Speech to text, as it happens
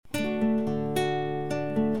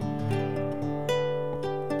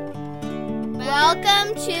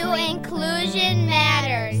Welcome to Inclusion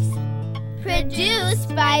Matters,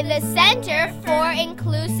 produced by the Center for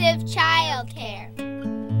Inclusive Childcare,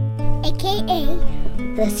 aka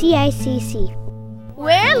the CICC.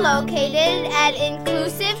 We're located at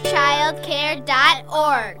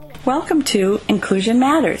inclusivechildcare.org. Welcome to Inclusion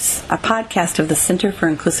Matters, a podcast of the Center for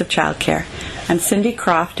Inclusive Childcare. I'm Cindy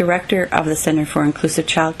Croft, Director of the Center for Inclusive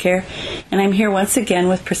Childcare, and I'm here once again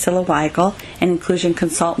with Priscilla Weigel, an Inclusion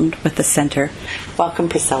Consultant with the Center. Welcome,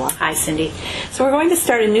 Priscilla. Hi, Cindy. So we're going to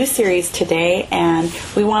start a new series today, and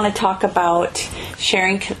we want to talk about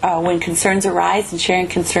sharing when concerns arise and sharing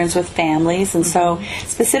concerns with families. And so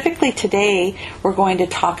specifically today, we're going to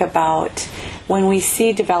talk about when we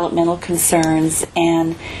see developmental concerns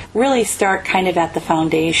and really start kind of at the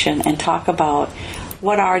foundation and talk about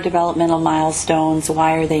what are developmental milestones,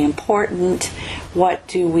 why are they important, what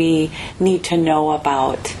do we need to know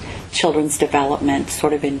about children's development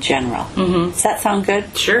sort of in general. Does that sound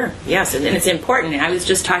good? Sure, yes, and it's important. I was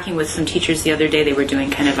just talking with some teachers the other day. They were doing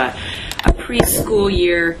kind of a preschool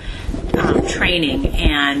year training,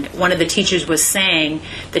 and one of the teachers was saying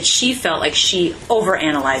that she felt like she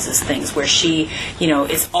overanalyzes things, where she,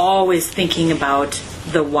 is always thinking about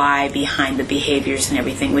the why behind the behaviors and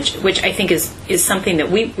everything, which I think is something that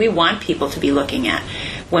we want people to be looking at.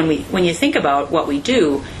 When you think about what we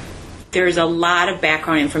do, there's a lot of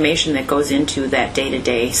background information that goes into that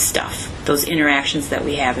day-to-day stuff, those interactions that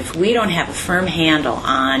we have. If we don't have a firm handle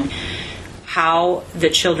on how the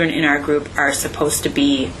children in our group are supposed to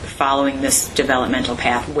be following this developmental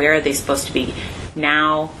path, where are they supposed to be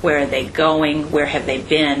now, where are they going, where have they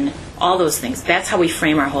been, all those things, that's how we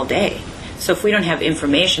frame our whole day. So if we don't have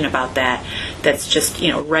information about that, that's just,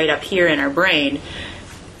 right up here in our brain,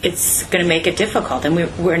 it's going to make it difficult, and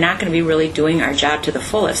we're not going to be really doing our job to the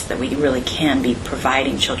fullest, that we really can be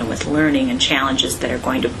providing children with learning and challenges that are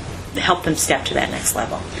going to help them step to that next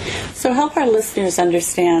level. So help our listeners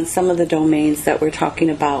understand some of the domains that we're talking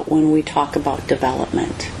about when we talk about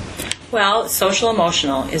development. Well,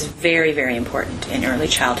 social-emotional is very, very important in early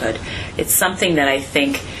childhood. It's something that I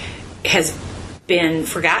think has been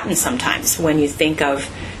forgotten sometimes when you think of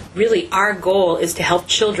really our goal is to help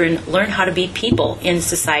children learn how to be people in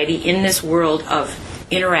society, in this world of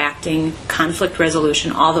interacting, conflict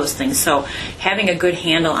resolution, all those things. So having a good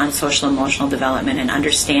handle on social-emotional development and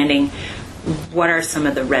understanding what are some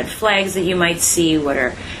of the red flags that you might see, what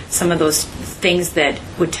are some of those things that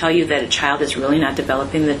would tell you that a child is really not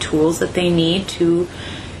developing the tools that they need to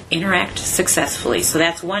interact successfully. So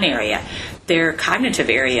that's one area. Their cognitive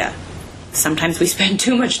area. Sometimes we spend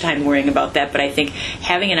too much time worrying about that, but I think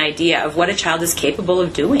having an idea of what a child is capable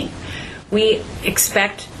of doing. We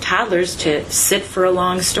expect toddlers to sit for a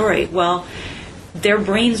long story. Well, their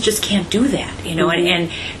brains just can't do that, and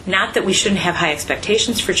not that we shouldn't have high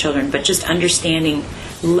expectations for children, but just understanding,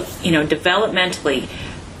 developmentally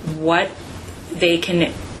what they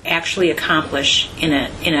can actually accomplish in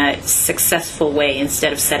a successful way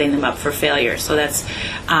instead of setting them up for failure. So that's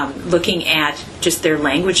looking at just their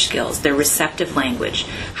language skills, their receptive language.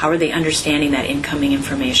 How are they understanding that incoming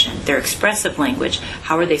information? Their expressive language.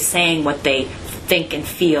 How are they saying what they think and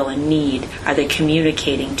feel and need? Are they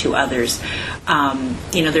communicating to others?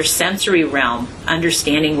 Their sensory realm,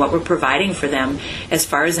 understanding what we're providing for them as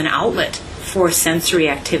far as an outlet for sensory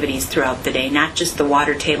activities throughout the day, not just the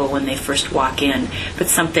water table when they first walk in, but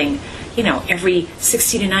something, every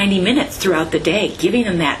 60 to 90 minutes throughout the day, giving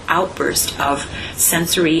them that outburst of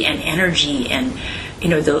sensory and energy. And,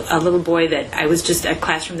 a little boy that I was just, a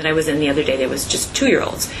classroom that I was in the other day, that was just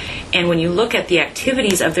 2-year-olds. And when you look at the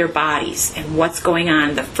activities of their bodies and what's going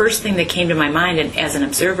on, the first thing that came to my mind and as an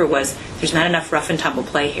observer was, there's not enough rough and tumble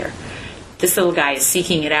play here. This little guy is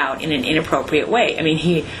seeking it out in an inappropriate way. I mean,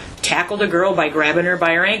 he tackled a girl by grabbing her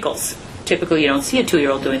by her ankles. Typically, you don't see a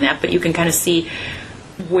 2-year-old doing that, but you can kind of see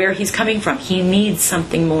where he's coming from. He needs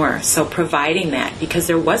something more. So providing that, because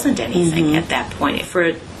there wasn't anything at that point.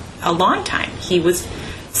 For a long time, he was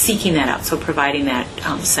seeking that out. So providing that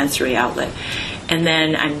sensory outlet. And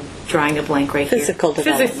then I'm drawing a blank right Physical here.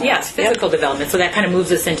 Development. Yes, physical development. So that kind of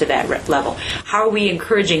moves us into that level. How are we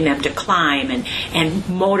encouraging them to climb and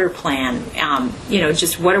motor plan?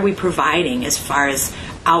 Just what are we providing as far as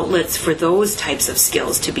outlets for those types of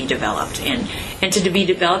skills to be developed and to be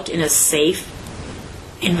developed in a safe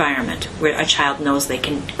environment where a child knows they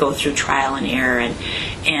can go through trial and error and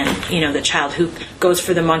the child who goes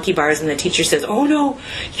for the monkey bars and the teacher says, "Oh no,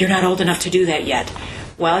 you're not old enough to do that yet."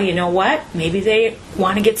 Well, you know what? Maybe they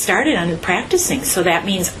want to get started on practicing. So that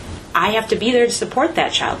means I have to be there to support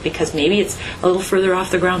that child because maybe it's a little further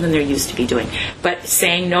off the ground than they're used to be doing. But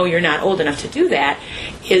saying, no, you're not old enough to do that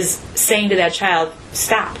is saying to that child,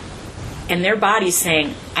 stop. and their body's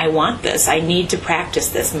saying, I want this, I need to practice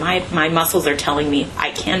this, my muscles are telling me I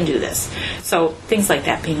can do this. So things like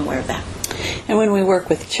that, being aware of that. And when we work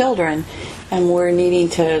with children, and we're needing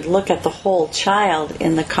to look at the whole child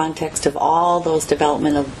in the context of all those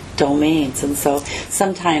developmental domains. And so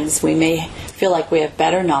sometimes we may feel like we have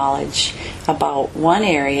better knowledge about one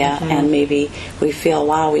area, and maybe we feel,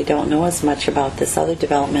 wow, we don't know as much about this other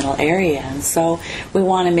developmental area. And so we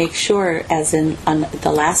want to make sure, as in on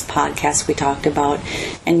the last podcast we talked about,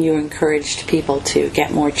 and you encouraged people to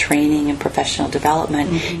get more training and professional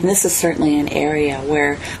development. And this is certainly an area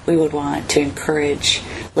where we would want to encourage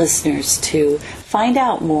listeners to find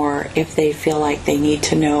out more if they feel like they need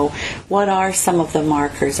to know what are some of the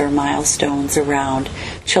markers or milestones around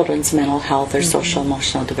children's mental health or social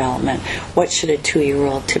emotional development. What should a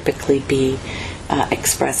 2-year-old typically be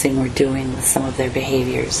expressing or doing with some of their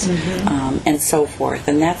behaviors, and so forth.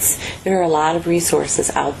 And there are a lot of resources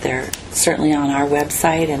out there, certainly on our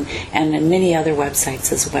website and in many other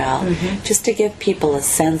websites as well, just to give people a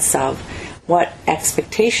sense of what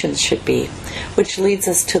expectations should be, which leads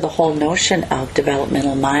us to the whole notion of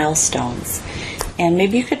developmental milestones. And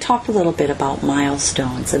maybe you could talk a little bit about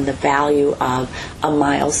milestones and the value of a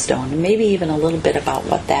milestone, and maybe even a little bit about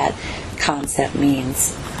what that concept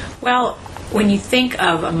means. Well, when you think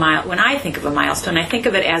of when I think of a milestone, I think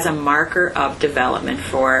of it as a marker of development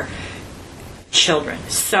for children.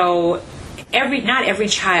 So not every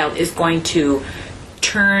child is going to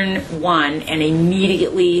turn 1 and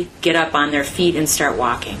immediately get up on their feet and start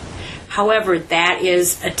walking. However, that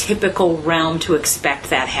is a typical realm to expect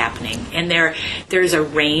that happening. And there's a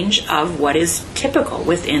range of what is typical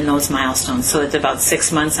within those milestones. So it's about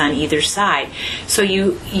 6 months on either side. So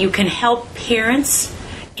you can help parents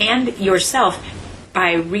and yourself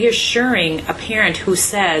by reassuring a parent who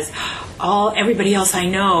says, everybody else I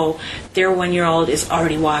know, their 1-year-old is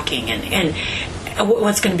already walking, and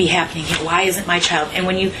what's going to be happening here? Why isn't my child? And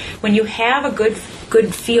when you have a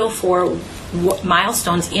good feel for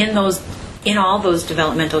milestones in all those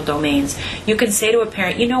developmental domains, you can say to a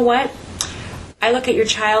parent, you know what? I look at your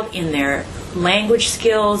child in their language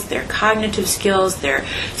skills, their cognitive skills, their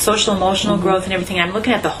social emotional growth and everything. I'm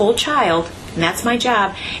looking at the whole child, and that's my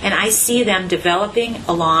job, and I see them developing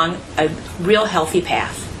along a real healthy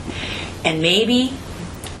path. And maybe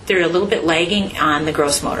they're a little bit lagging on the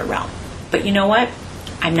gross motor realm. But you know what?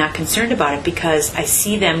 I'm not concerned about it because I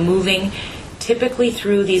see them moving typically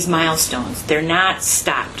through these milestones. They're not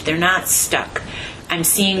stopped. They're not stuck. I'm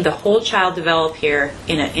seeing the whole child develop here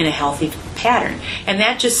in a healthy pattern. And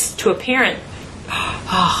that just, to a parent,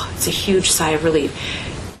 it's a huge sigh of relief.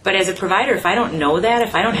 But as a provider, if I don't know that,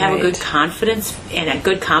 if I don't have a good confidence and a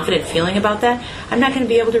good confident feeling about that, I'm not going to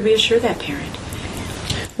be able to reassure that parent.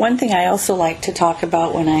 One thing I also like to talk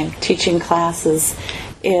about when I'm teaching classes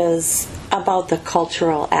is about the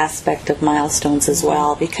cultural aspect of milestones as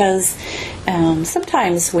well, because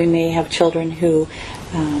sometimes we may have children who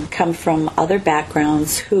come from other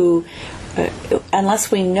backgrounds who,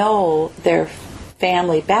 unless we know their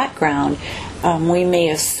family background, we may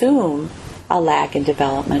assume a lag in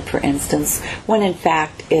development, for instance, when in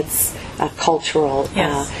fact it's a cultural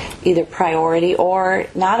either priority or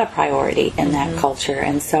not a priority in that culture.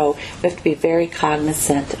 And so we have to be very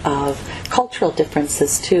cognizant of cultural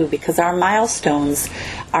differences too, because our milestones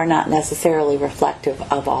are not necessarily reflective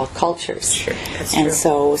of all cultures. Sure, that's and true.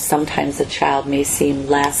 So sometimes a child may seem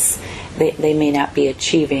less, they may not be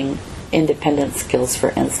achieving independent skills, for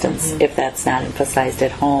instance, if that's not emphasized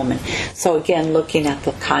at home. And so again, looking at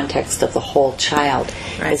the context of the whole child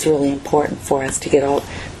is really important for us to get a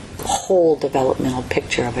whole developmental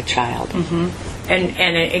picture of a child. And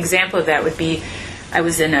an example of that would be, I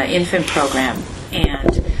was in an infant program,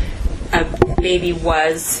 and a baby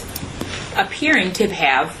was appearing to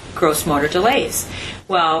have gross motor delays.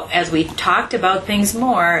 Well, as we talked about things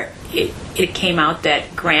more, it came out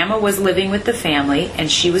that grandma was living with the family and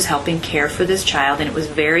she was helping care for this child, and it was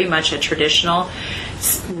very much a traditional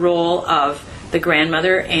role of the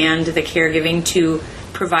grandmother and the caregiving to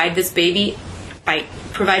provide for this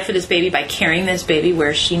baby by carrying this baby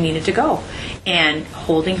where she needed to go and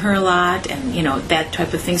holding her a lot, and that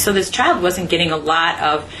type of thing. So this child wasn't getting a lot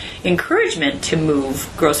of encouragement to move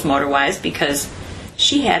gross motor wise because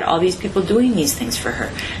she had all these people doing these things for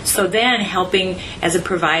her. So then helping as a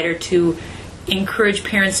provider to encourage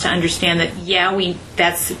parents to understand that,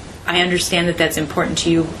 I understand that that's important to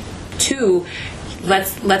you too.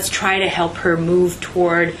 Let's try to help her move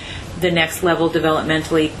toward the next level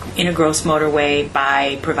developmentally in a gross motor way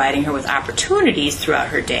by providing her with opportunities throughout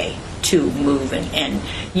her day to move and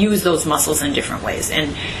use those muscles in different ways.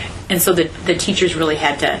 And so the teachers really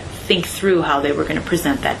had to think through how they were going to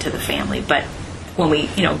present that to the family. But when we,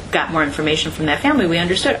 got more information from that family, we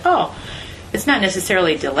understood, it's not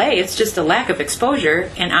necessarily delay, it's just a lack of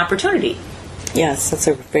exposure and opportunity. Yes, that's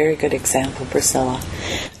a very good example, Priscilla.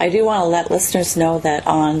 I do want to let listeners know that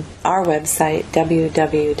on our website,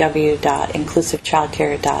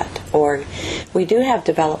 www.inclusivechildcare.org, we do have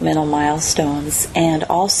developmental milestones, and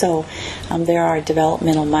also there are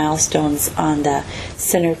developmental milestones on the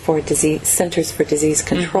Centers for Disease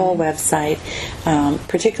Control website,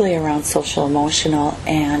 particularly around social emotional,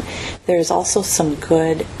 and there's also some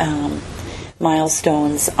good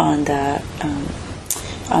milestones on the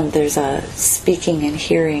there's a speaking and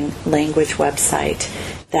hearing language website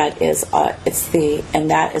that is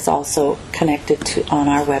that is also connected to on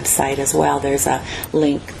our website as well. There's a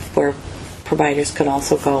link where providers could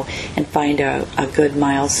also go and find a good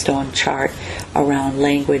milestone chart around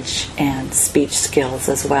language and speech skills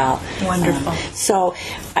as well. Wonderful. So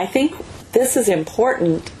I think this is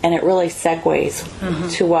important, and it really segues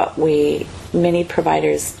to what many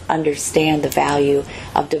providers understand the value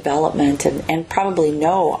of development and probably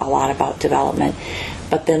know a lot about development.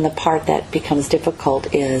 But then the part that becomes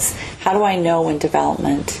difficult is, how do I know when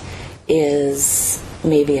development is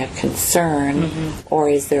maybe a concern or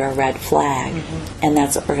is there a red flag? And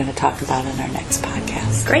that's what we're going to talk about in our next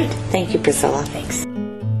podcast. Great. Thank you, Priscilla. Thanks.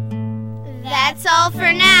 That's all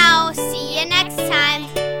for now. See you next time.